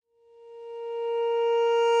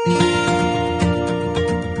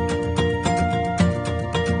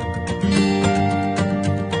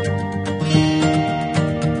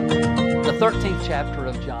13th chapter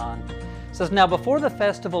of John says, "Now before the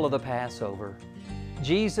festival of the Passover,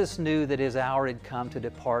 Jesus knew that His hour had come to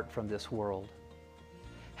depart from this world.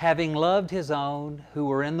 Having loved His own who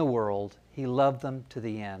were in the world, He loved them to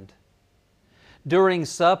the end. During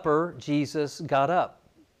supper, Jesus got up,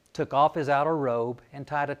 took off His outer robe, and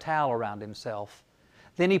tied a towel around Himself.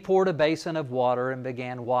 Then He poured a basin of water and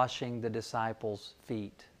began washing the disciples'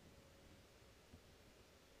 feet."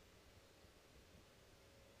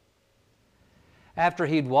 After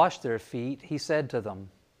He'd washed their feet, He said to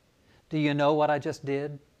them, "Do you know what I just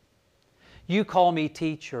did? You call me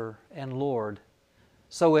teacher and Lord.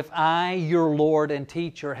 So if I, your Lord and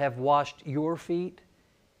teacher, have washed your feet,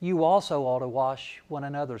 you also ought to wash one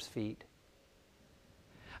another's feet.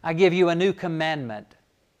 I give you a new commandment,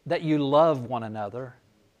 that you love one another,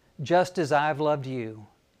 just as I've loved you.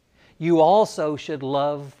 You also should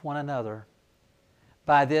love one another.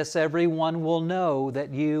 By this everyone will know that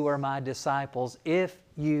you are my disciples, if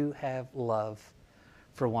you have love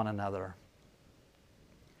for one another."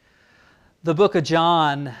 The book of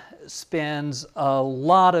John spends a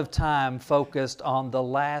lot of time focused on the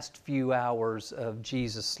last few hours of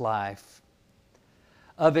Jesus' life.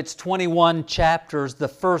 Of its 21 chapters, the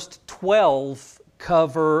first 12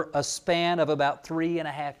 cover a span of about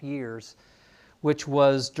 3.5 years, which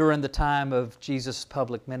was during the time of Jesus'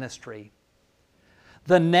 public ministry.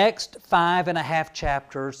 The next 5.5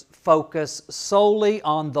 chapters focus solely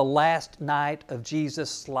on the last night of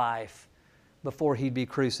Jesus' life before He'd be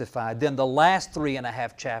crucified. Then the last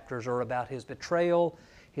 3.5 chapters are about His betrayal,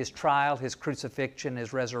 His trial, His crucifixion,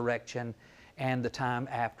 His resurrection, and the time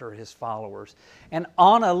after His followers. And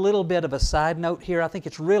on a little bit of a side note here, I think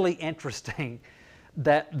it's really interesting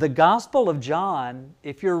that the Gospel of John,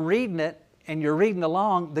 if you're reading it and you're reading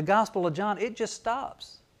along, the Gospel of John, it just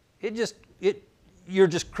stops. You're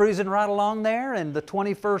just cruising right along there in the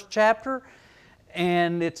 21st chapter,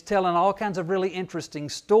 and it's telling all kinds of really interesting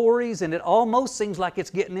stories, and it almost seems like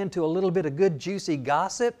it's getting into a little bit of good juicy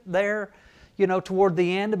gossip there, toward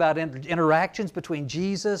the end about interactions between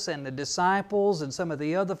Jesus and the disciples and some of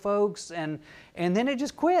the other folks, and then it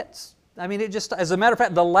just quits. I mean, as a matter of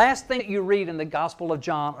fact, the last thing that you read in the Gospel of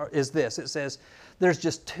John is this. It says, there's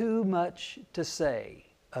just too much to say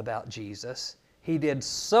about Jesus. He did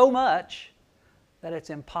so much that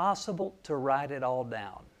it's impossible to write it all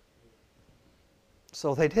down.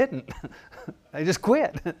 So they didn't. They just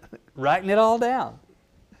quit writing it all down.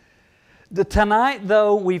 Tonight,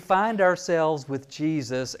 though, we find ourselves with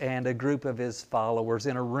Jesus and a group of His followers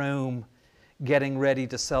in a room getting ready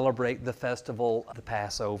to celebrate the festival of the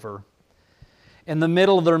Passover. In the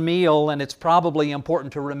middle of their meal, and it's probably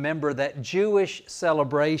important to remember that Jewish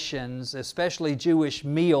celebrations, especially Jewish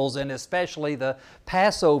meals, and especially the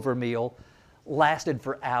Passover meal, lasted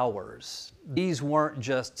for hours. These weren't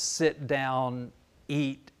just sit down,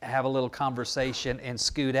 eat, have a little conversation, and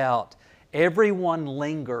scoot out. Everyone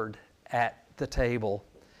lingered at the table.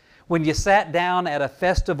 When you sat down at a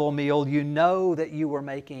festival meal, you know that you were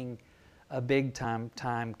making a big time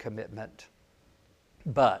commitment.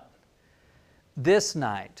 But this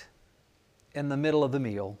night, in the middle of the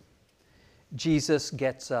meal, Jesus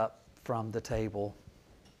gets up from the table.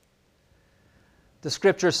 The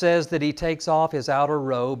Scripture says that He takes off His outer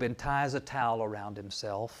robe and ties a towel around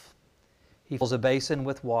Himself. He fills a basin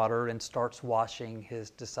with water and starts washing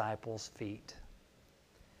His disciples' feet.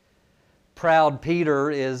 Proud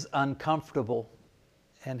Peter is uncomfortable,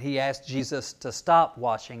 and he asks Jesus to stop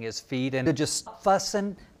washing his feet and to just stop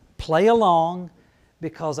fussing, play along,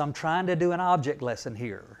 because I'm trying to do an object lesson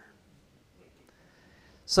here.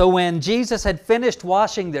 So when Jesus had finished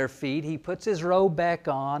washing their feet, He puts His robe back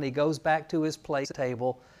on, He goes back to His place at the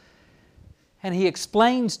table, and He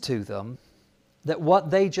explains to them that what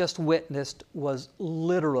they just witnessed was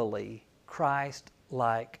literally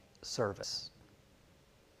Christ-like service.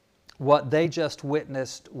 What they just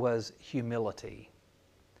witnessed was humility.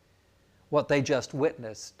 What they just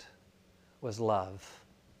witnessed was love.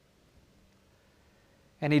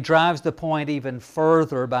 And He drives the point even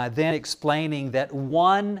further by then explaining that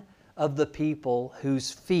one of the people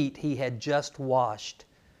whose feet He had just washed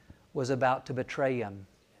was about to betray Him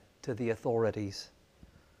to the authorities.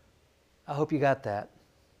 I hope you got that.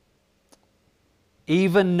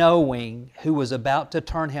 Even knowing who was about to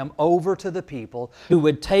turn Him over to the people, who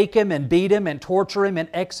would take Him and beat Him and torture Him and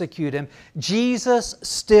execute Him, Jesus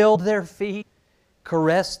stilled their feet,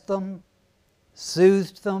 caressed them,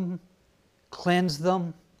 soothed them, cleansed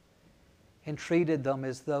them, and treated them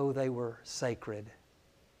as though they were sacred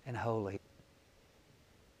and holy.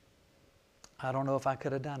 I don't know if I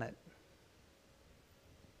could have done it.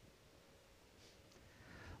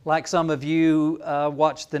 Like some of you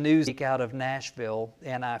watched the news out of Nashville,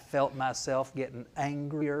 and I felt myself getting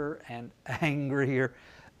angrier and angrier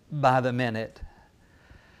by the minute.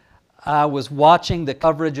 I was watching the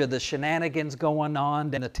coverage of the shenanigans going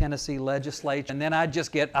on in the Tennessee legislature, and then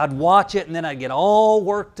I'd watch it, and then I'd get all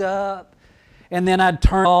worked up, and then I'd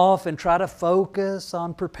turn off and try to focus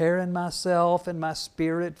on preparing myself and my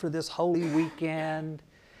spirit for this Holy Weekend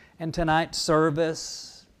and tonight's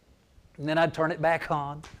service. And then I'd turn it back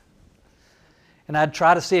on. And I'd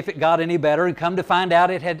try to see if it got any better, and come to find out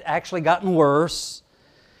it had actually gotten worse.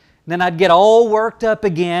 And then I'd get all worked up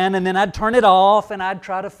again, and then I'd turn it off, and I'd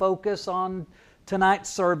try to focus on tonight's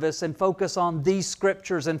service and focus on these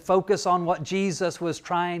scriptures and focus on what Jesus was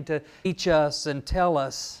trying to teach us and tell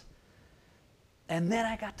us. And then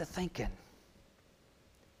I got to thinking,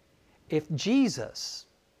 if Jesus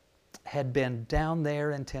had been down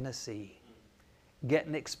there in Tennessee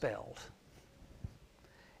getting expelled,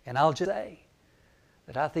 and I'll just say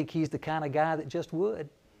that I think he's the kind of guy that just would.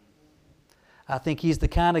 I think he's the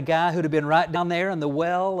kind of guy who'd have been right down there in the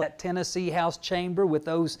well at Tennessee House Chamber with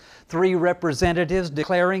those 3 representatives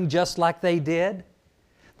declaring, just like they did,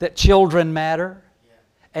 that children matter,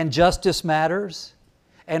 and justice matters,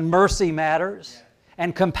 and mercy matters,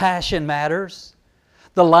 and compassion matters.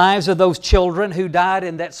 The lives of those children who died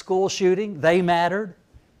in that school shooting, they mattered.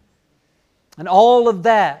 And all of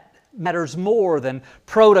that matters more than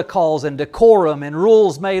protocols and decorum and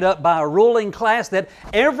rules made up by a ruling class that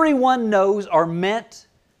everyone knows are meant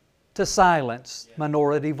to silence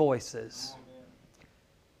minority voices.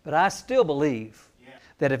 But I still believe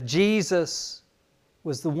that if Jesus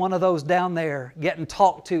was the one of those down there getting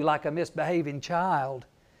talked to like a misbehaving child,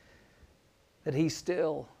 that he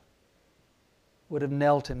still would have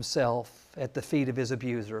knelt himself at the feet of his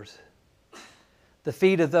abusers. The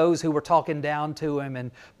feet of those who were talking down to him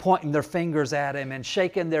and pointing their fingers at him and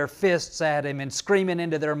shaking their fists at him and screaming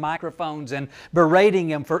into their microphones and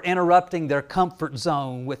berating him for interrupting their comfort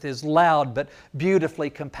zone with his loud but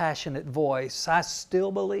beautifully compassionate voice. I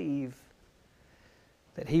still believe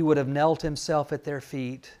that he would have knelt himself at their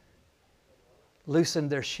feet,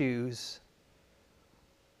 loosened their shoes,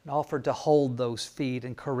 and offered to hold those feet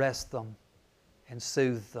and caress them and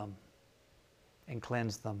soothe them and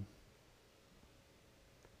cleanse them.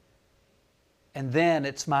 And then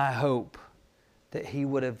it's my hope that he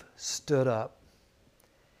would have stood up,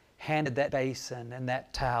 handed that basin and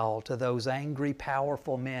that towel to those angry,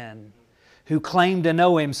 powerful men who claimed to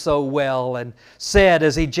know him so well, and said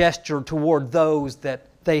as he gestured toward those that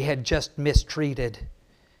they had just mistreated,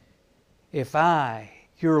 "If I,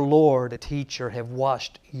 your Lord and teacher, have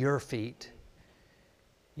washed your feet,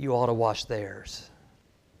 you ought to wash theirs."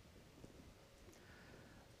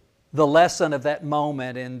 The lesson of that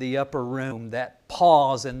moment in the upper room, that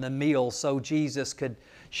pause in the meal so Jesus could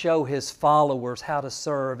show his followers how to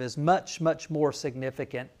serve, is much, much more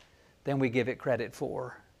significant than we give it credit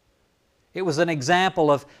for. It was an example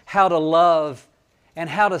of how to love and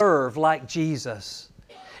how to serve like Jesus.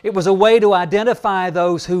 It was a way to identify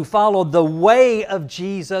those who followed the way of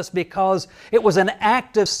Jesus, because it was an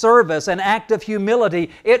act of service, an act of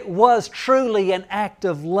humility. It was truly an act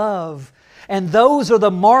of love. And those are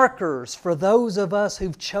the markers for those of us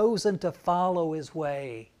who've chosen to follow his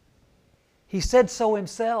way. He said so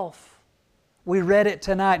himself. We read it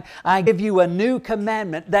tonight. "I give you a new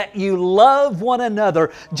commandment, that you love one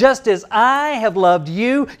another. Just as I have loved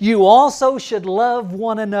you, you also should love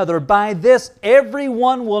one another. By this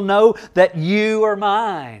everyone will know that you are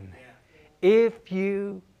mine, if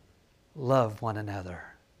you love one another."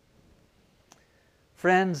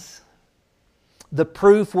 Friends, the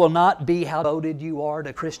proof will not be how devoted you are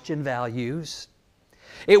to Christian values.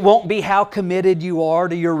 It won't be how committed you are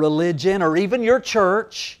to your religion or even your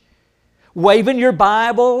church, waving your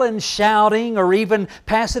Bible and shouting, or even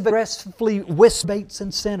passive-aggressively whispering saints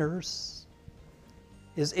and sinners.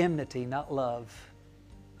 Is enmity, not love.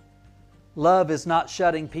 Love is not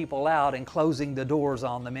shutting people out and closing the doors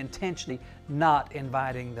on them, intentionally not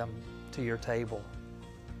inviting them to your table.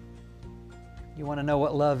 You want to know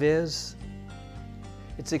what love is?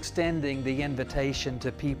 It's extending the invitation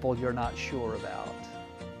to people you're not sure about.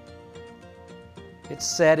 It's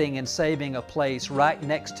setting and saving a place right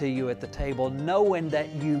next to you at the table, knowing that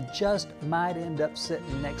you just might end up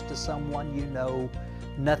sitting next to someone you know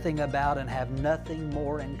nothing about and have nothing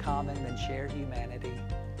more in common than shared humanity.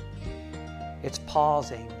 It's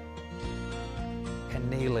pausing and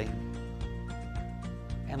kneeling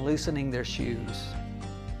and loosening their shoes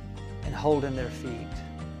and holding their feet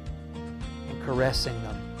and caressing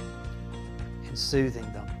them and soothing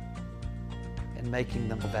them and making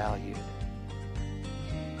them valued.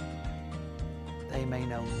 They they may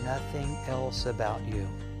know nothing else about you,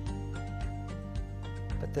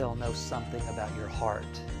 but they'll know something about your heart,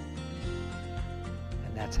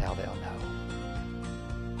 and that's how they'll know.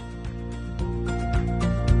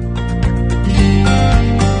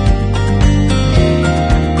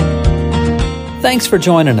 Thanks for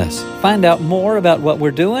joining us. Find out more about what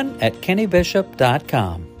we're doing at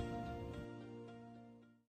kennybishop.com.